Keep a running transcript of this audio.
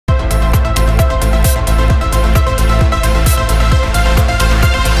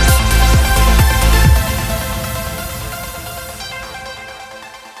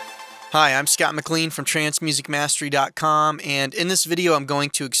Hi, I'm Scott McLean from transmusicmastery.com, and in this video I'm going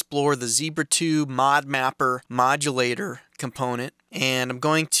to explore the Zebra2 ModMapper modulator component, and I'm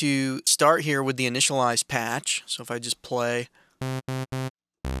going to start here with the initialize patch. So if I just play,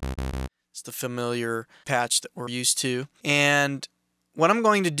 it's the familiar patch that we're used to. And what I'm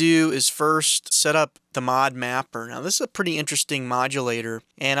going to do is first set up the ModMapper. Now this is a pretty interesting modulator,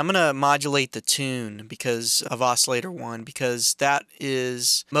 and I'm going to modulate the tune because of oscillator 1 because that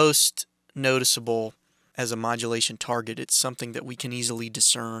is most noticeable as a modulation target. It's something that we can easily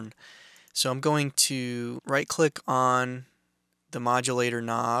discern. So I'm going to right click on the modulator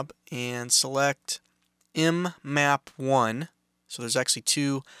knob and select mmap1. So there's actually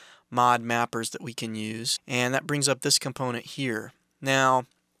two mod mappers that we can use, and that brings up this component here. Now,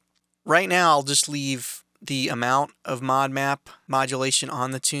 right now I'll just leave the amount of modulation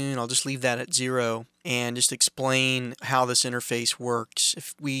on the tune. I'll just leave that at 0 and just explain how this interface works.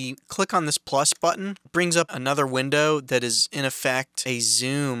 If we click on this plus button, it brings up another window that is in effect a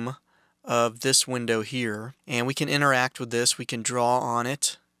zoom of this window here, and we can interact with this. We can draw on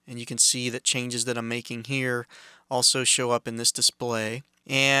it, and you can see that changes that I'm making here also show up in this display.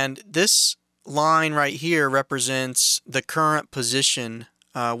 And this line right here represents the current position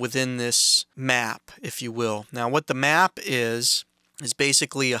within this map, if you will. Now what the map is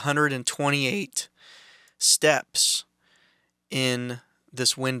basically 128 steps in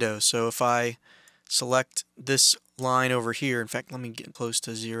this window. So if I select this line over here, in fact let me get close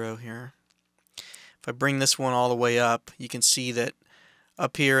to 0 here. If I bring this one all the way up, you can see that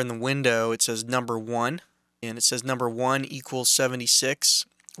up here in the window it says number 1, and it says number 1 equals 76.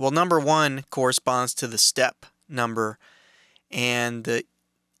 Well, number 1 corresponds to the step number, and the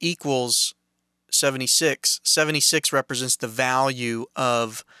equals 76. 76 represents the value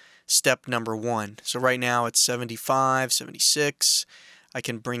of step number 1. So right now it's 75, 76. I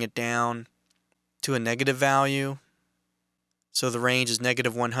can bring it down to a negative value. So the range is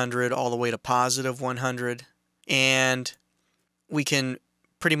negative 100 all the way to positive 100. And we can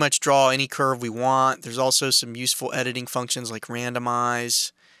pretty much draw any curve we want. There's also some useful editing functions like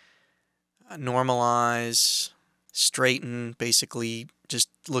randomize, normalize, straighten. Basically just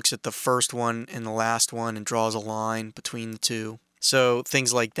looks at the first one and the last one and draws a line between the two. So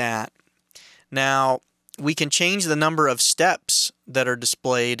things like that. Now we can change the number of steps that are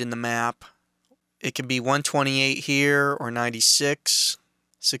displayed in the map. It can be 128 here, or 96,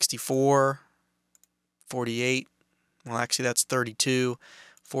 64, 48. Well, actually that's 32,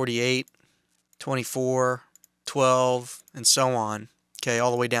 48, 24, 12, and so on. Okay,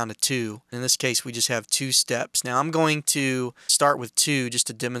 all the way down to 2. In this case, we just have 2 steps. Now I'm going to start with 2 just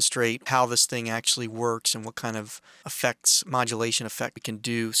to demonstrate how this thing actually works and what kind of effects, modulation effect we can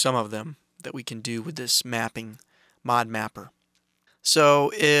do, some of them that we can do with this mapping mod mapper.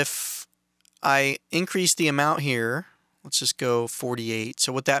 So if I increase the amount here, let's just go 48.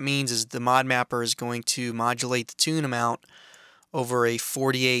 So what that means is the mod mapper is going to modulate the tune amount over a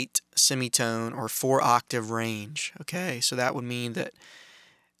 48 semitone or 4-octave range. Okay, so that would mean that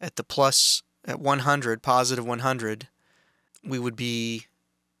at 100, positive 100, we would be,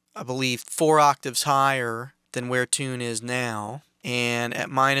 I believe, 4 octaves higher than where tune is now, and at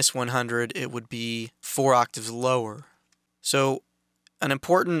minus 100 it would be 4 octaves lower. So an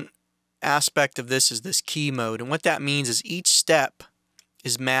important aspect of this is this key mode, and what that means is each step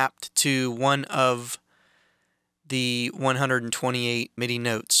is mapped to one of the 128 MIDI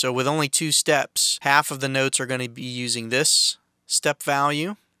notes. So with only 2 steps, half of the notes are going to be using this step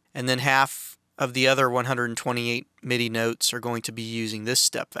value, and then half of the other 128 MIDI notes are going to be using this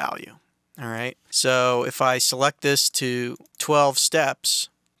step value. Alright, so if I select this to 12 steps,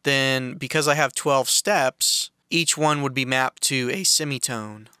 then because I have 12 steps, each one would be mapped to a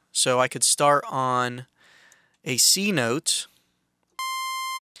semitone. So I could start on a C note,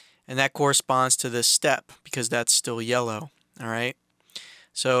 and that corresponds to this step because that's still yellow. Alright,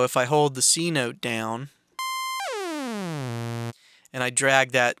 so if I hold the C note down and I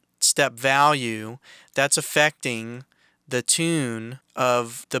drag that step value, that's affecting the tune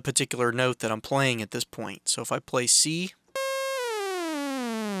of the particular note that I'm playing at this point. So if I play C,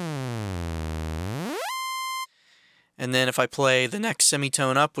 and then if I play the next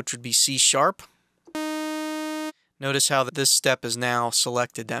semitone up, which would be C sharp, notice how this step is now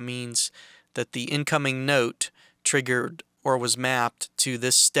selected. That means that the incoming note triggered or was mapped to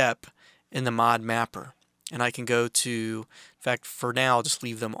this step in the mod mapper. And I can go to, in fact, for now I'll just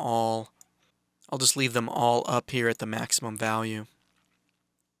leave them all up here at the maximum value.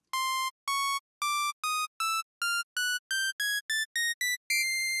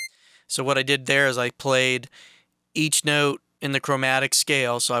 So what I did there is I played each note in the chromatic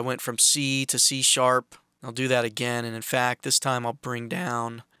scale, so I went from C to C sharp. I'll do that again, and in fact this time I'll bring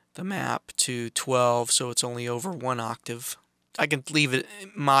down the map to 12 so it's only over 1 octave. I can leave it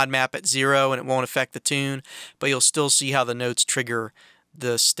mod map at 0 and it won't affect the tune, but you'll still see how the notes trigger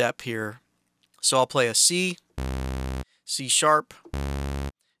the step here. So I'll play a C, C sharp,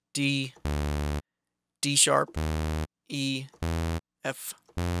 D, D sharp, E, F,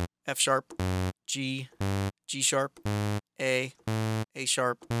 F sharp, G, G sharp, A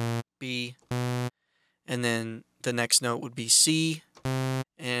sharp, B, and then the next note would be C,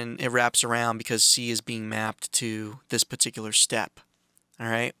 and it wraps around because C is being mapped to this particular step.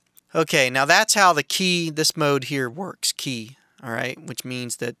 Alright? Okay, now that's how the key, this mode here works, key. Alright, which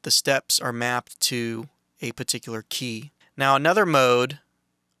means that the steps are mapped to a particular key. Now another mode,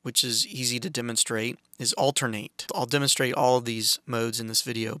 which is easy to demonstrate, is alternate. I'll demonstrate all of these modes in this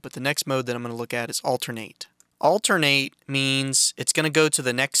video, but the next mode that I'm going to look at is alternate. Alternate means it's going to go to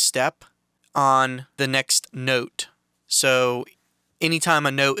the next step on the next note. So anytime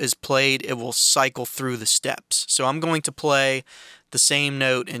a note is played, it will cycle through the steps. So I'm going to play the same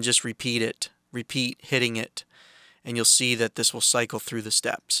note and just repeat it, repeat hitting it, and you'll see that this will cycle through the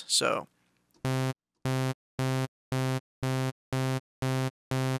steps. So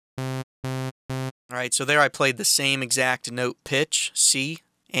alright, so there I played the same exact note pitch, C,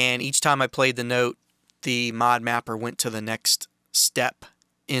 and each time I played the note, the ModMapper went to the next step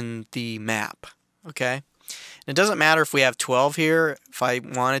in the map. Okay? And it doesn't matter if we have 12 here. If I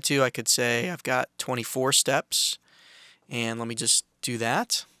wanted to, I could say I've got 24 steps, and let me just do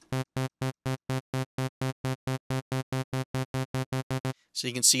that. So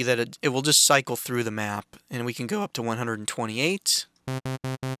you can see that it will just cycle through the map, and we can go up to 128.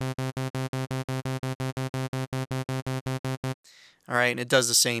 Alright, and it does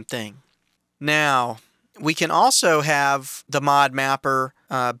the same thing. Now, we can also have the ModMapper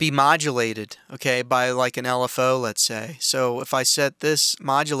be modulated, okay, by like an LFO, let's say. So if I set this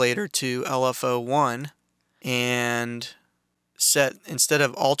modulator to LFO1 and set, instead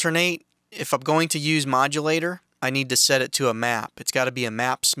of alternate, if I'm going to use modulator, I need to set it to a map. It's got to be a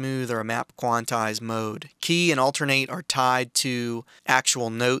map smooth or a map quantize mode. Key and alternate are tied to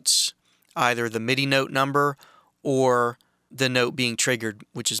actual notes, either the MIDI note number or the note being triggered,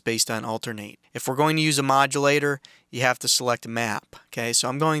 which is based on alternate. If we're going to use a modulator, you have to select map. Okay, so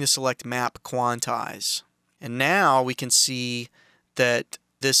I'm going to select map quantize. And now we can see that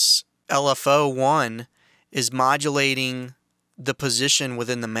this LFO1 is modulating the position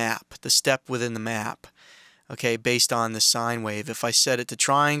within the map, the step within the map, okay, based on the sine wave. If I set it to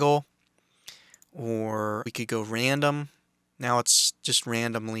triangle, or we could go random, now it's just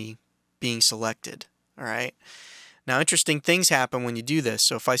randomly being selected. Alright. Now interesting things happen when you do this.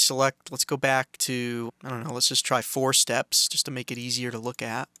 So if I select, let's go back to, I don't know, let's just try 4 steps just to make it easier to look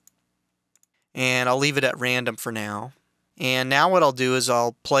at. And I'll leave it at random for now. And now what I'll do is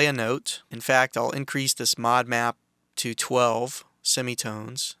I'll play a note. In fact, I'll increase this mod map to 12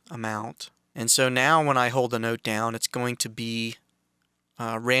 semitones amount. And so now when I hold the note down, it's going to be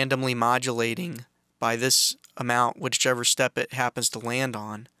randomly modulating by this amount, whichever step it happens to land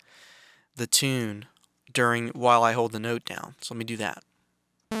on, the tune while I hold the note down. So let me do that.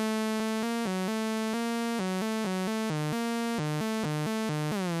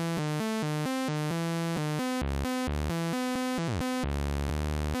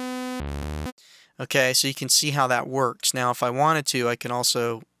 Okay, so you can see how that works. Now if I wanted to, I can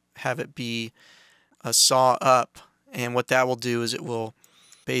also have it be a saw up, and what that will do is it will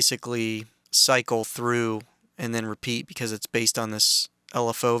basically cycle through and then repeat because it's based on this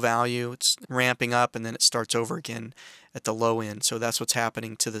LFO value. It's ramping up and then it starts over again at the low end. So that's what's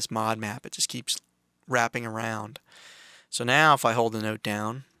happening to this mod map. It just keeps wrapping around. So now if I hold the note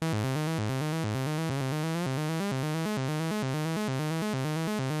down,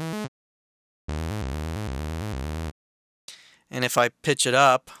 and if I pitch it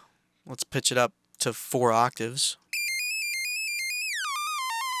up, let's pitch it up to 4 octaves.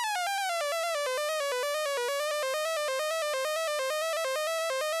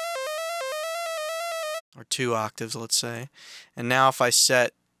 Or 2 octaves, let's say. And now if I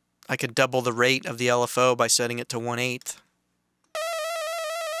could double the rate of the LFO by setting it to 1/8.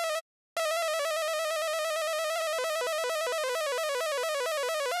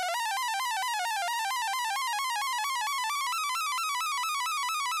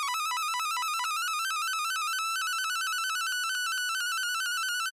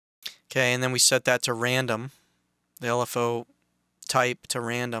 Okay, and then we set that to random, the LFO type to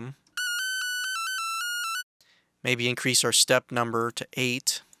random. Maybe increase our step number to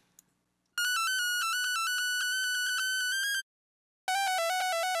 8.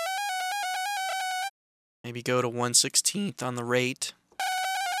 Maybe go to 1/16 on the rate.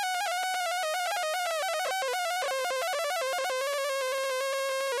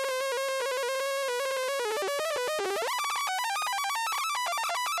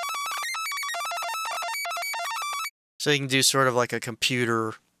 So you can do sort of like a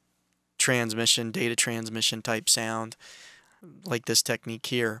computer transmission, data transmission type sound, like this technique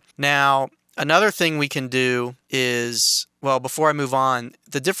here. Now, another thing we can do is, well, before I move on,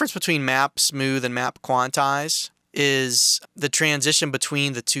 the difference between map smooth and map quantize is the transition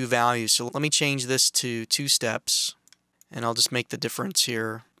between the two values. So let me change this to 2 steps, and I'll just make the difference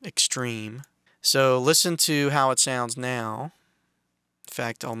here extreme. So listen to how it sounds now. In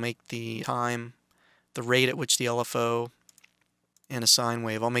fact, I'll make the time, the rate at which the LFO and a sine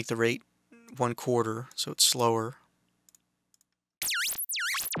wave, I'll make the rate 1/4 so it's slower.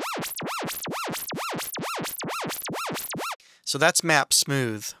 So that's map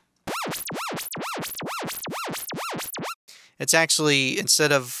smooth. It's actually,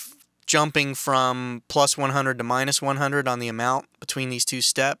 instead of jumping from +100 to -100 on the amount between these 2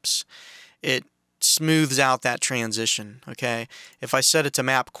 steps, it smooths out that transition, okay? If I set it to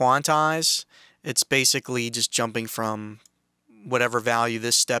map quantize, it's basically just jumping from whatever value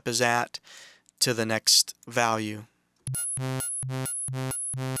this step is at to the next value.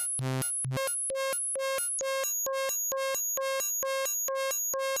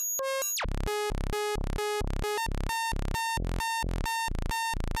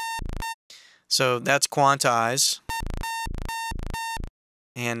 So that's quantize.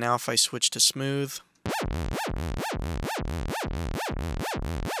 And now if I switch to smooth,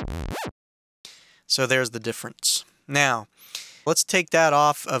 so there's the difference. Now, let's take that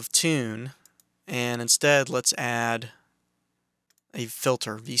off of tune, and instead let's add a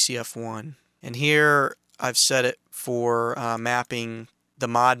filter, VCF1. And here I've set it for mapping the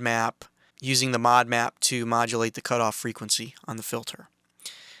mod map, using the mod map to modulate the cutoff frequency on the filter.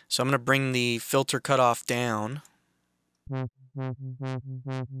 So I'm going to bring the filter cutoff down.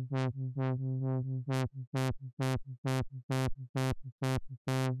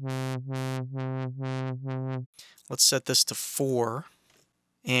 Let's set this to 4.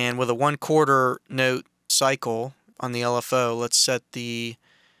 And with a 1/4 note cycle on the LFO, let's set the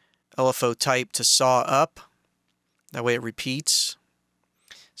LFO type to saw up. That way it repeats.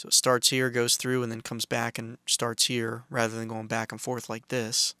 So it starts here, goes through, and then comes back and starts here, rather than going back and forth like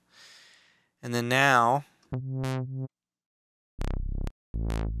this. And then now, you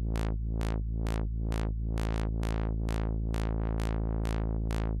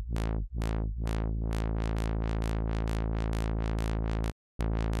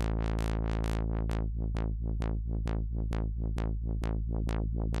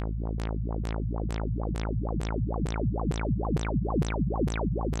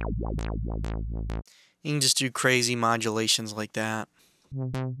can just do crazy modulations like that.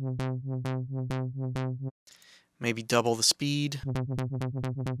 Maybe double the speed.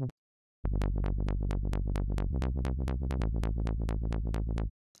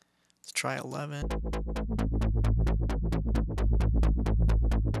 Let's try 11.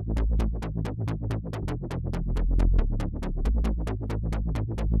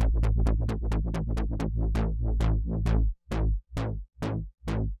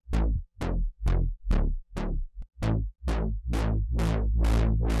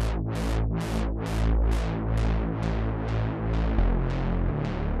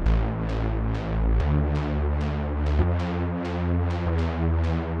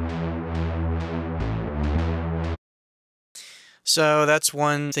 So that's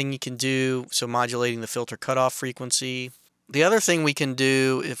one thing you can do, so modulating the filter cutoff frequency. The other thing we can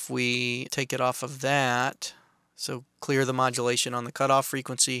do, if we take it off of that, so clear the modulation on the cutoff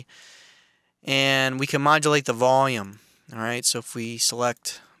frequency, and we can modulate the volume. Alright, so if we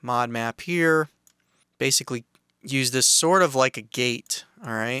select mod map here, basically use this sort of like a gate.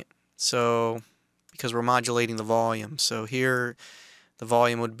 Alright, so because we're modulating the volume. So here the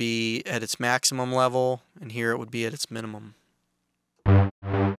volume would be at its maximum level, and here it would be at its minimum.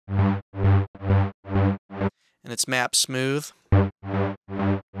 And it's map smooth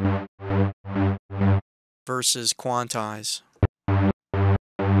versus quantize.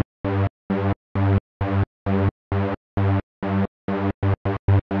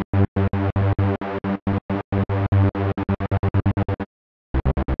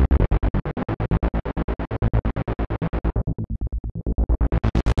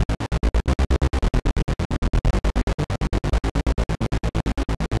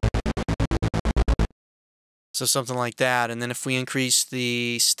 So something like that. And then if we increase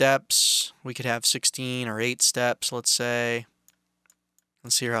the steps, we could have 16 or 8 steps, let's say.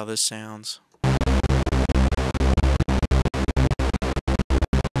 Let's hear how this sounds.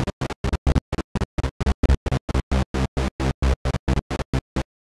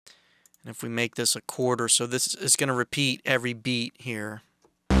 And if we make this a quarter, so this is going to repeat every beat here.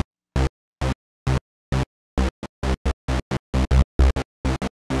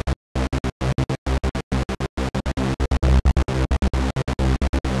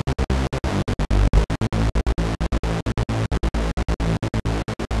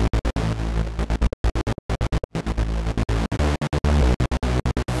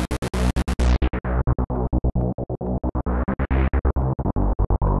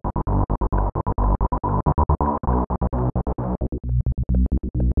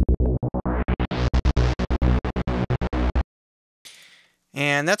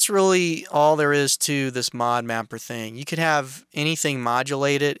 And that's really all there is to this ModMapper thing. You could have anything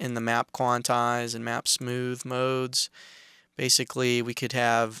modulate it in the map quantize and map smooth modes. Basically, we could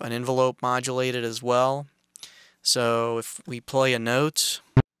have an envelope modulated as well. So if we play a note,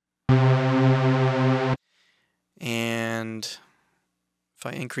 and if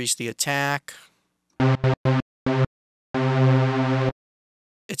I increase the attack,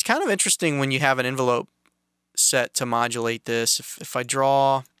 it's kind of interesting when you have an envelope set to modulate this. If I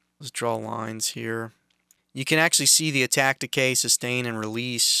draw, let's draw lines here. You can actually see the attack, decay, sustain, and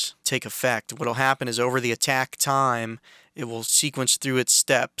release take effect. What will happen is over the attack time, it will sequence through its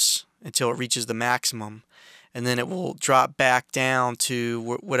steps until it reaches the maximum. And then it will drop back down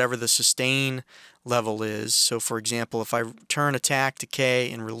to whatever the sustain level is. So for example, if I turn attack,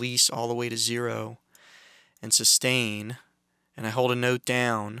 decay, and release all the way to 0 and sustain, and I hold a note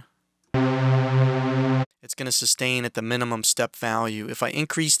down, it's going to sustain at the minimum step value. If I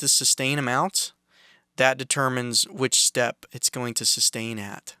increase the sustain amount, that determines which step it's going to sustain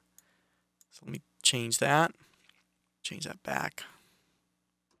at. So let me change that back.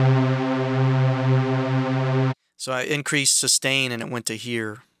 So I increased sustain and it went to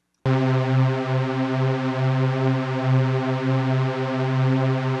here.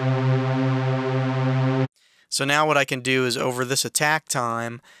 So now what I can do is over this attack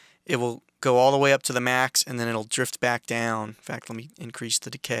time, it will go all the way up to the max and then it'll drift back down. In fact, let me increase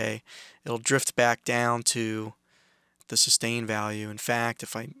the decay. It'll drift back down to the sustain value. In fact,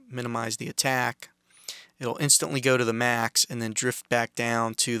 if I minimize the attack, it'll instantly go to the max and then drift back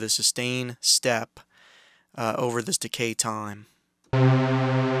down to the sustain step over this decay time.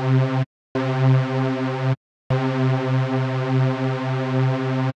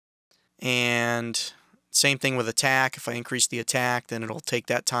 And same thing with attack. If I increase the attack, then it'll take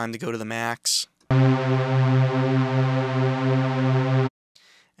that time to go to the max.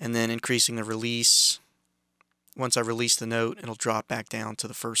 And then increasing the release. Once I release the note, it'll drop back down to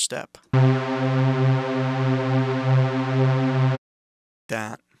the first step.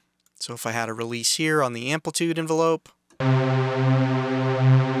 That. So if I had a release here on the amplitude envelope.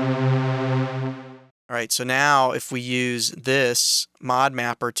 Alright, so now if we use this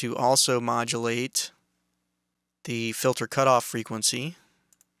ModMapper to also modulate the filter cutoff frequency,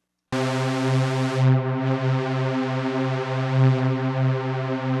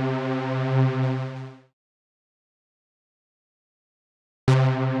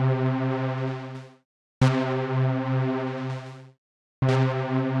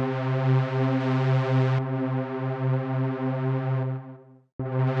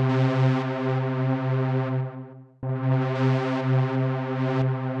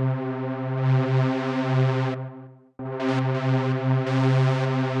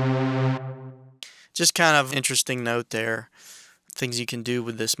 just kind of interesting note there. Things you can do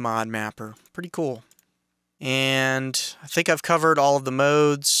with this ModMapper. Pretty cool. And I think I've covered all of the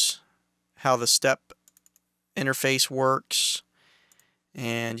modes, how the step interface works,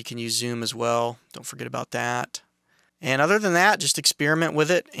 and you can use zoom as well. Don't forget about that. And other than that, just experiment with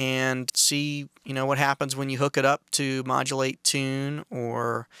it and see, what happens when you hook it up to modulate tune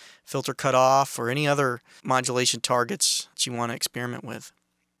or filter cutoff or any other modulation targets that you want to experiment with.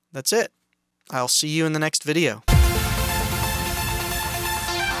 That's it. I'll see you in the next video.